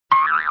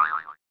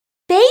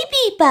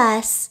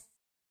BabyBus.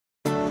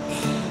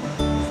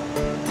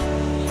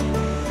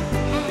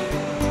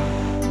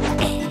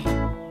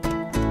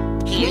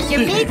 Here's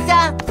your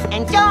pizza.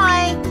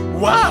 Enjoy!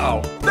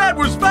 Wow, that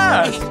was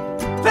fast!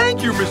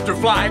 Thank you, Mr.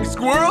 Flying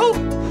Squirrel!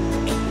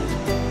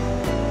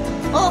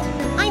 Oh,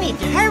 I need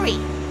to hurry.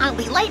 I'll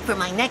be late for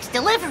my next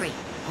delivery.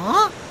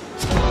 Huh?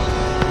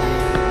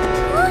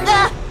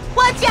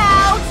 Watch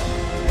out!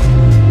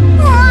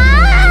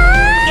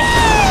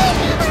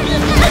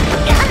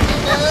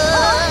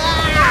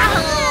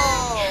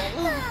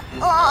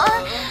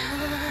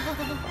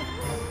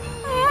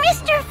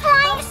 Mr.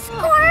 Flying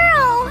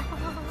Squirrel!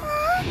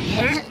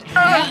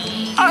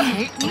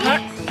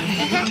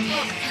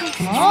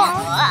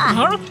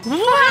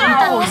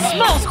 Wow!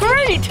 Smells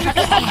great!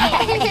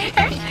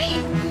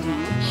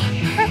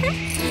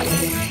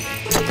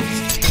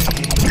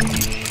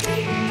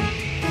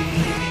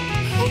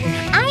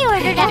 I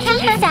ordered a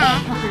pizza.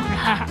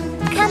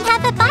 Come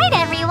have a bite,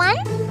 everyone.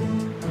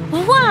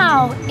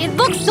 Wow! It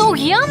looks so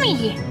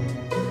yummy!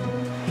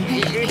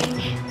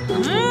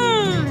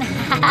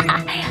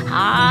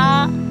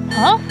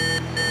 Huh?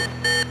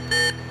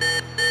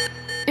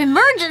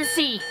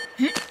 Emergency!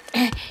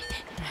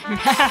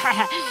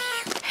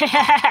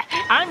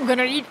 I'm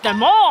gonna eat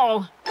them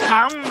all!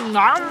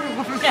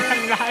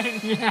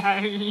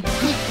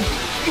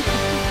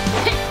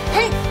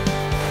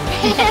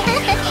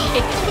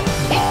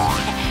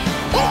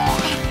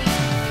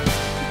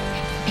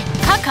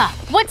 Kaka,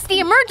 what's the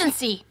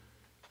emergency?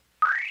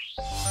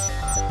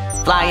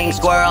 Flying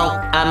Squirrel,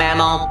 a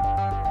mammal.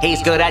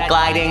 He's good at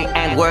gliding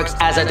and works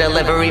as a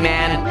delivery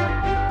man.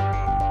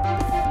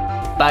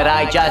 But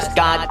I just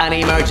got an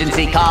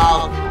emergency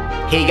call.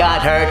 He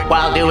got hurt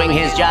while doing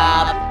his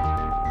job.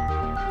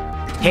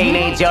 He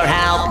needs your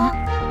help.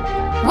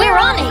 We're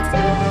on it!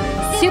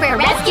 Super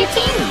Rescue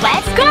Team,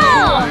 let's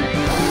go!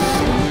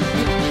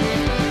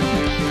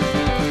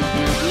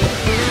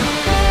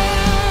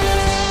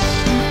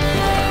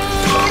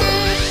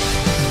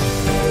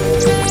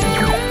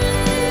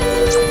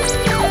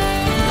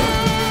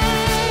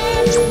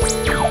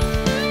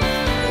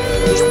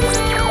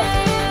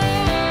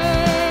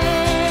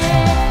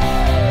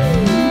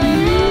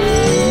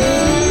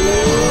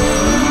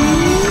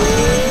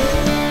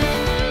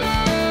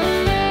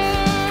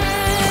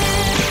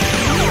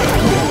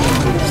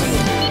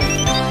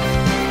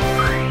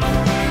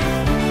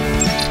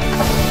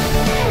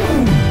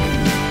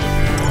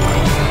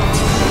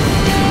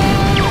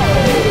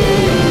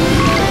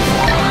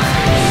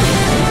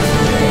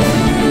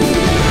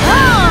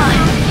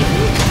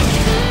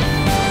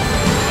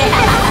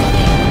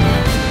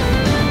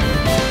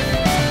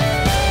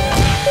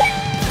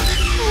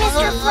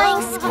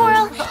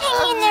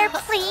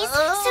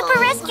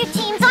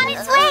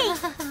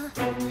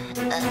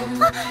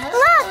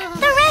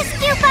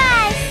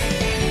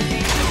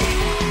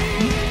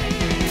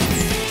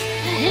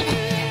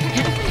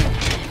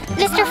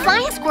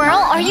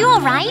 Are you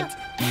alright?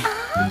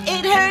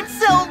 It hurts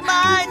so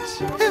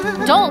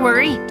much! Don't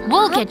worry,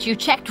 we'll get you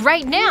checked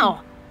right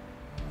now.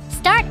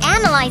 Start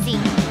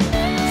analyzing.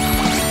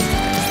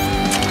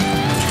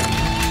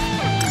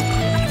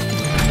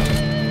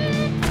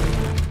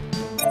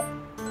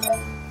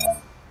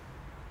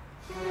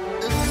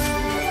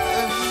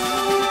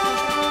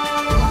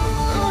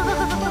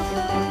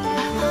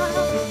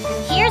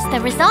 Here's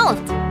the result.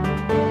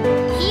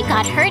 He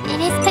got hurt in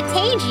his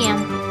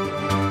patagium.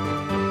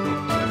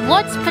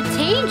 What's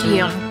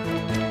patagium?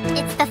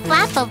 It's the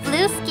flap of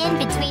blue skin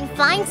between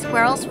flying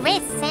squirrels'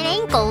 wrists and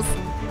ankles.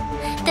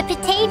 The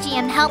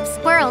patagium helps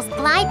squirrels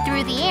glide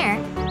through the air,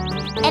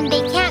 and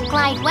they can't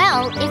glide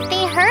well if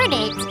they hurt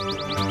it.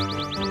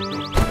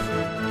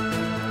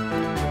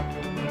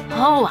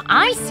 Oh,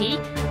 I see.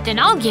 Then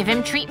I'll give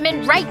him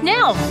treatment right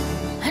now.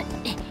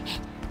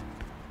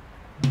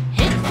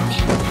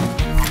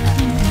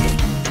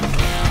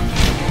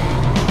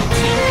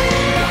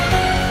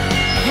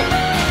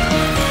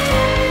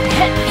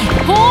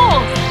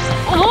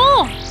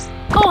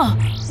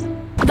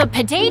 The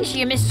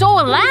patagium is so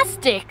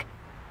elastic!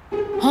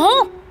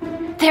 Huh?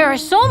 There are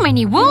so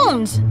many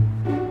wounds!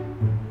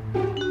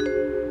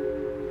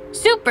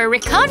 Super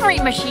recovery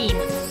machine!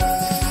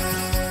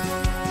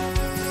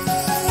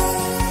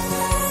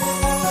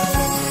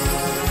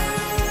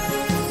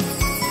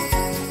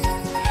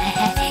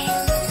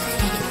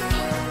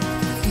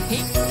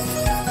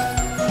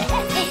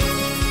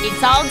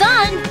 It's all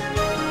done!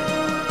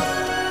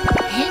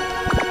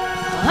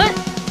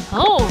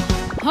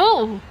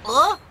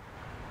 Oh,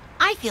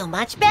 I feel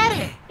much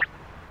better.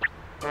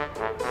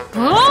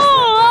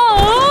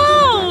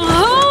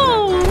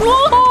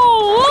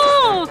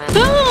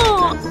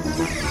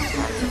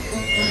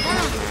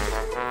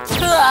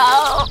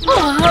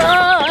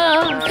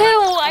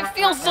 I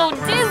feel so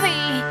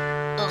dizzy.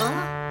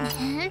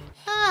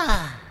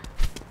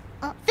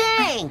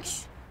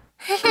 Thanks.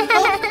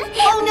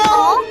 Oh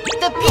no!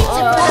 The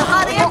pizza for the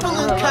hot air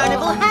balloon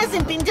carnival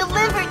hasn't been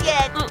delivered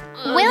yet.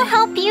 We'll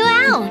help you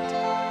out.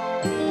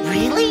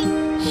 Really?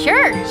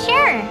 Sure.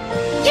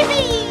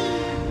 Yippee!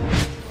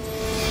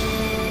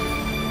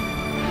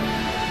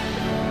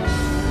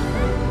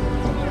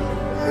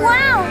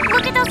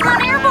 those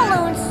hot air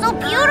balloons. So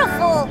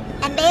beautiful.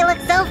 And they look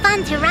so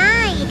fun to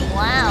ride.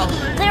 Wow,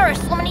 there are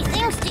so many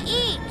things to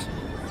eat.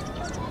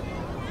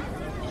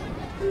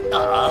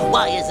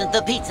 Why isn't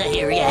the pizza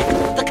here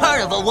yet? The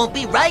carnival won't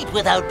be right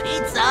without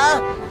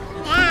pizza.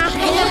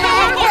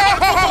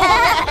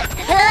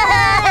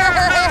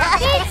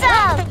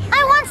 Pizza!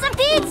 I want some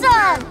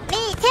pizza!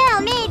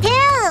 Me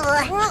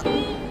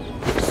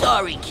too!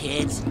 Sorry,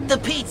 kids. The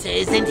pizza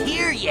isn't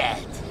here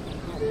yet.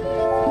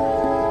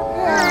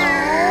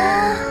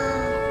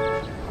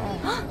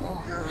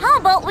 How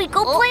about we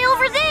go play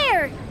over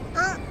there?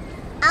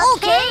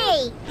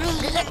 Okay!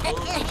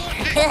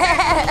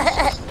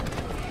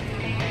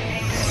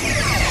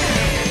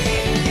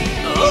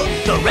 Oh,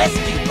 the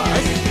rescue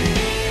bus?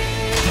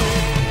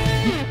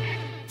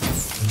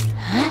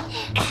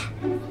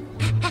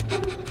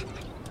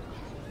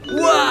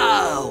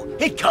 Wow!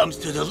 It comes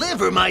to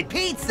deliver my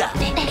pizza!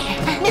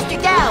 Mr.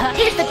 Dow,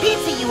 here's the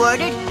pizza you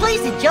ordered.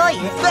 Please enjoy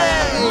it.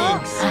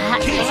 Thanks!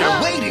 Kids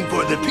are waiting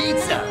for the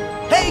pizza!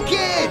 Hey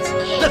kids!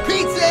 The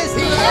pizza is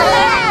here!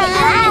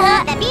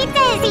 The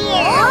pizza is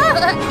here!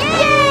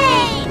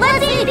 Yay!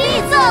 Let's eat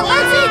pizza!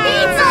 Let's eat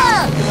pizza!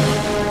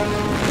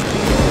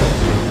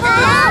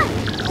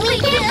 We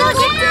can't go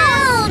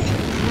down!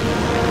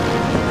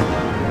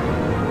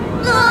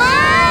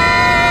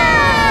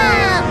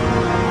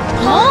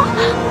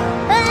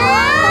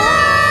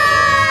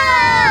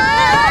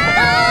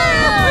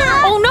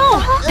 Oh no!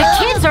 The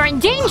kids are in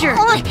danger!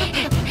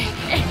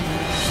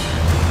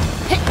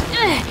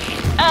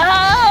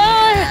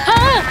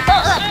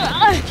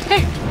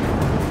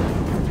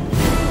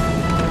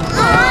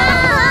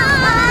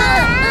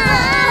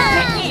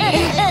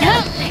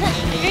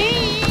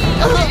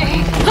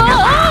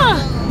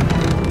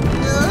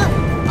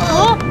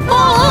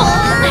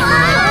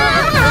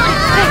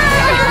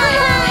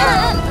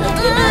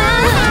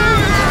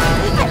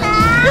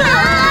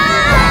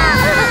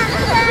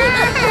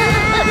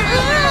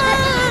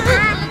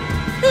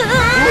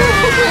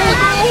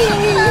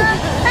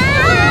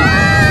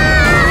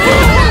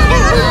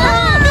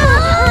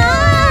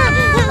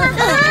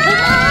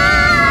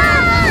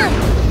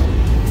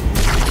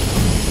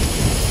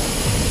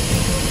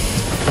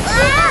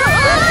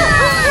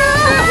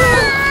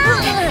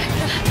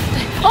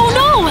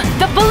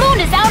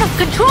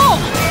 Control!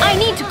 I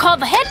need to call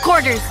the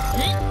headquarters!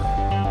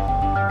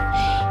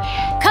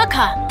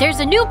 KiKi, there's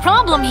a new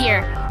problem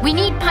here. We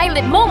need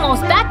Pilot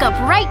Momo's backup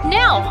right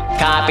now.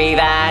 Copy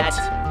that.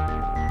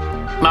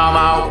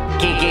 Momo,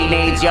 KiKi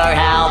needs your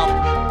help.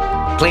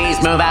 Please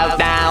move out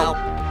now.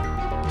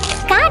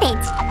 Got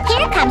it!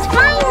 Here comes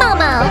Flying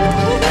Momo!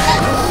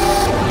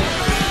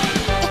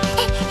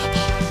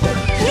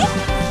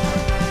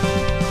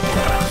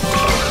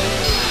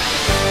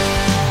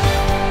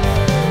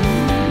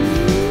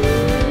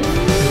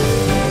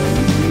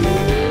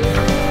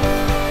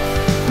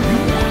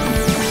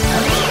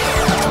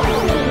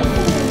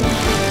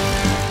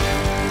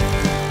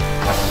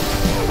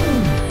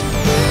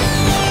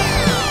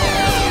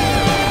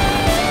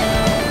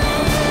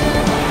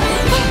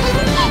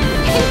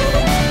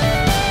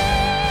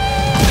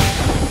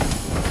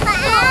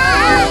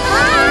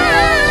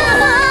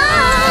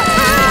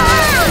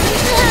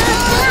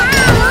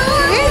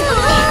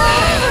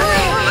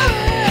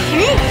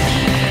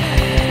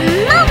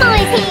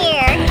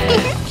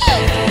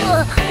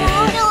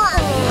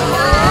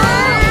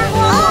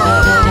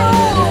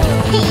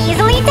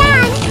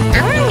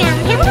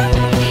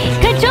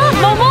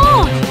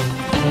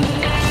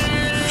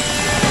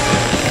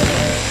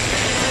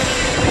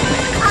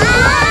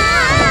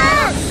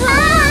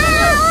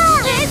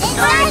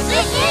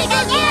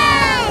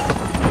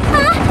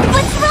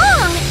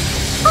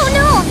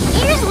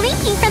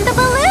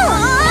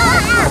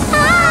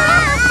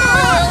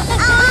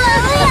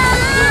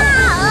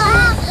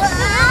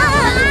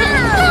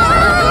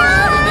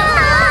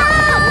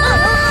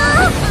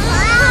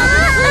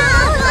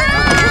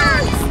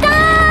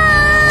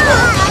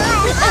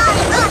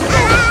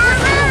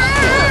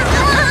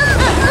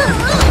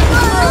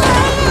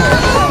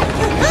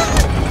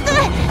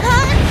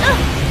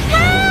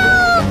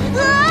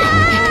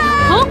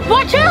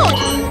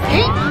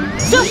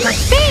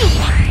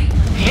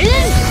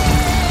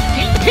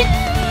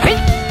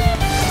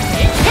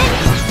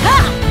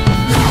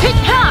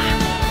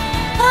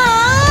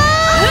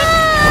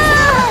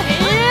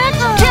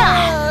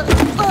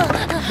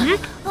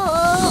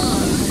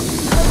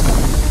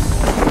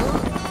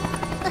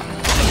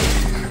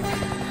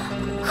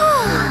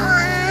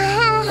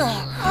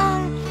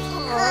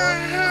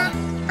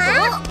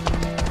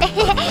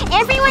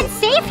 Everyone's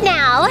safe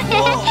now!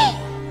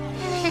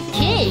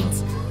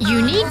 Kids,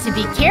 you need to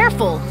be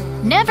careful.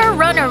 Never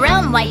run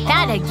around like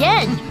that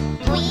again.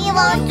 We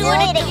won't do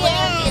it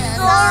again!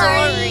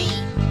 Sorry!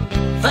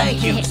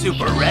 Thank you,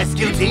 Super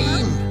Rescue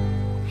Team!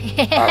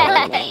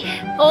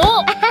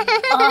 Oh!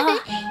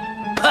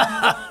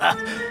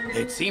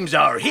 It seems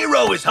our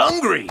hero is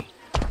hungry.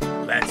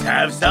 Let's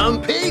have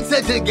some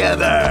pizza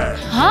together.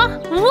 Huh?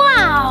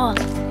 Wow!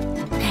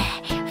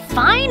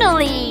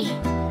 Finally!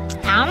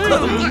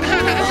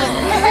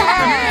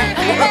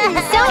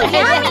 So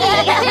yummy!